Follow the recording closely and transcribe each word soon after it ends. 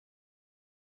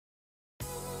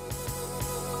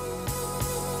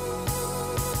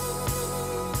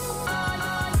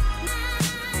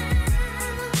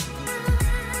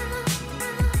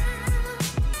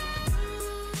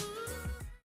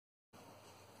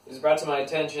was brought to my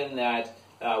attention that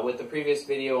with the previous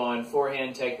video on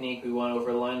forehand technique, we went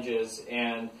over lunges,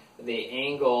 and the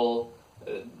angle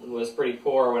was pretty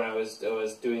poor when I was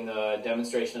doing the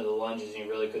demonstration of the lunges, and you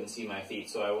really couldn't see my feet.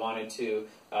 So I wanted to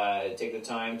take the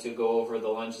time to go over the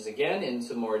lunges again in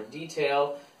some more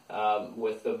detail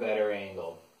with the better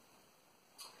angle.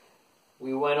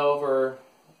 We went over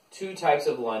two types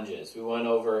of lunges. We went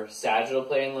over sagittal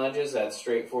plane lunges, that's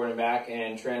straight forward and back,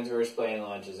 and transverse plane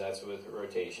lunges, that's with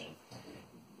rotation.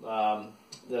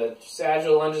 The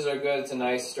sagittal lunges are good. It's a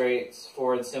nice,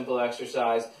 straightforward, simple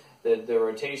exercise. The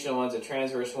rotational ones, the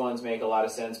transverse ones, make a lot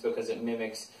of sense because it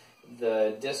mimics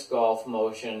the disc golf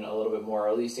motion a little bit more, or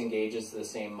at least engages the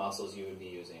same muscles you would be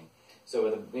using. So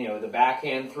with the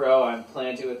backhand throw, I'm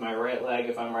planted with my right leg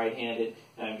if I'm right-handed,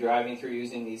 and I'm driving through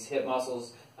using these hip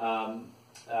muscles,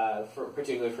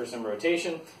 particularly for some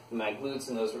rotation, my glutes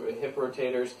and those hip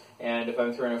rotators. And if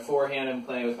I'm throwing a forehand, I'm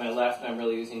playing with my left, and I'm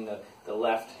really using the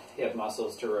left hip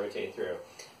muscles to rotate through.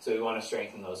 So we want to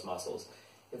strengthen those muscles.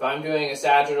 If I'm doing a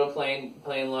sagittal plane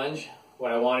lunge,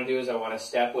 what I want to do is I want to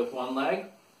step with one leg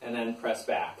and then press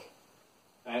back.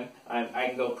 Okay? I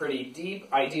can go pretty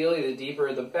deep. Ideally, the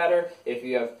deeper the better. If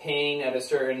you have pain at a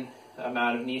certain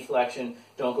amount of knee flexion,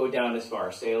 don't go down as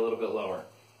far. Stay a little bit lower.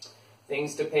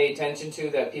 Things to pay attention to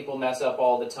that people mess up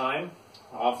all the time.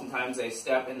 Oftentimes they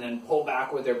step and then pull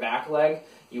back with their back leg.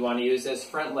 You want to use this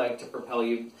front leg to propel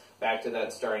you back to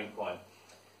that starting point.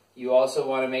 You also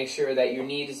want to make sure that your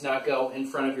knee does not go in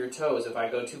front of your toes. If I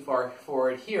go too far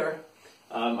forward here,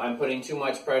 I'm putting too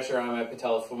much pressure on my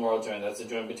patellofemoral joint. That's the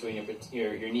joint between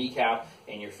your kneecap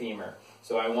and your femur.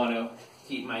 So I want to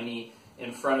keep my knee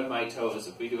in front of my toes.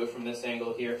 If we do it from this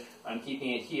angle here, I'm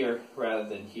keeping it here rather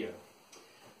than here.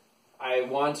 I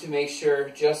want to make sure,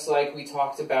 just like we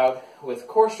talked about with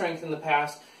core strength in the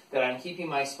past, that I'm keeping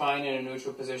my spine in a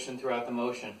neutral position throughout the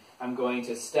motion. I'm going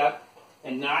to step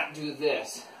and not do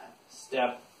this.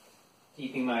 Step,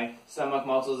 keeping my stomach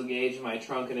muscles engaged, my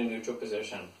trunk in a neutral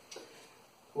position.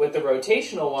 With the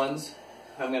rotational ones,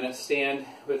 I'm going to stand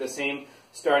with the same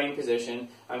starting position.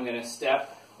 I'm going to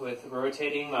step with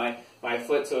rotating my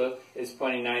foot so it's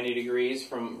pointing 90 degrees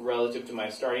from relative to my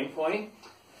starting point.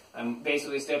 I'm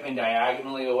basically stepping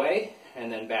diagonally away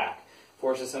and then back.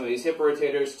 Forces some of these hip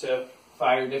rotators to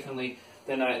fire differently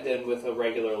than with a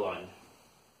regular lunge.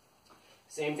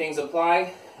 Same things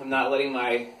apply. I'm not letting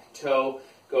my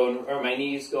my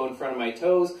knees go in front of my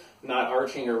toes. I'm not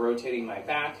arching or rotating my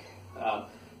back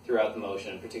throughout the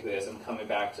motion, particularly as I'm coming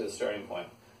back to the starting point.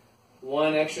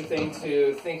 One extra thing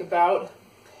to think about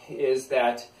is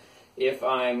that if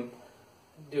I'm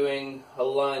doing a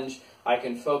lunge, I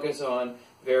can focus on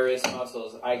various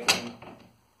muscles. I can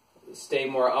stay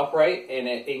more upright, and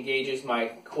it engages my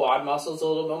quad muscles a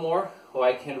little bit more. Or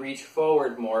I can reach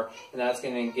forward more, and that's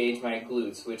going to engage my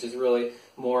glutes, which is really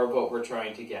more of what we're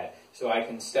trying to get. So I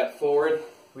can step forward,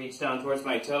 reach down towards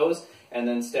my toes, and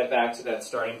then step back to that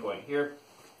starting point here,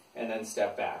 and then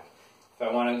step back. If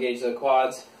I want to engage the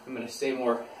quads, I'm going to stay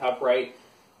more upright.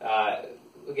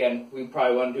 Again, we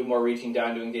probably want to do more reaching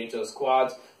down to engage those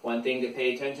quads. One thing to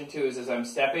pay attention to is as I'm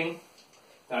stepping,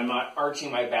 that I'm not arching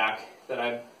my back, that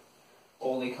I'm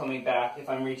only coming back if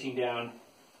I'm reaching down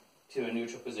to a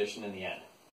neutral position in the end.